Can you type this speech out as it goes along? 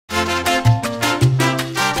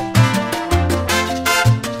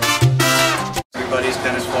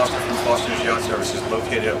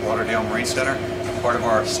Lauderdale Marine Center, part of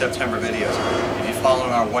our September videos. If you follow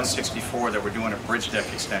our 164 that we're doing a bridge deck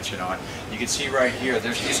extension on, you can see right here,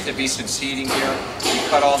 there used to be some seating here. We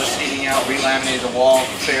cut all the seating out, re-laminated the wall,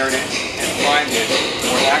 faired it, and primed it.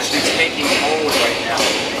 We're actually taking mold right now.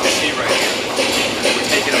 You can see right here.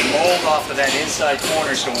 We're taking a mold off of that inside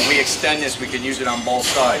corner, so when we extend this, we can use it on both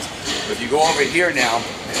sides. But if you go over here now,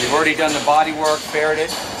 we've already done the body work, faired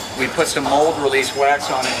it. We put some mold release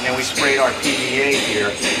wax on it, and then we sprayed our PVA here,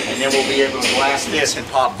 and then we'll be able to blast this and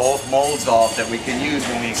pop both molds off that we can use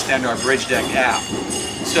when we extend our bridge deck aft.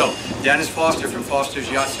 So, Dennis Foster from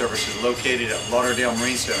Foster's Yacht Services, located at Lauderdale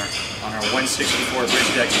Marine Center on our 164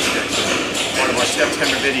 bridge deck extension, part of our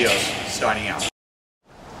September videos, signing out.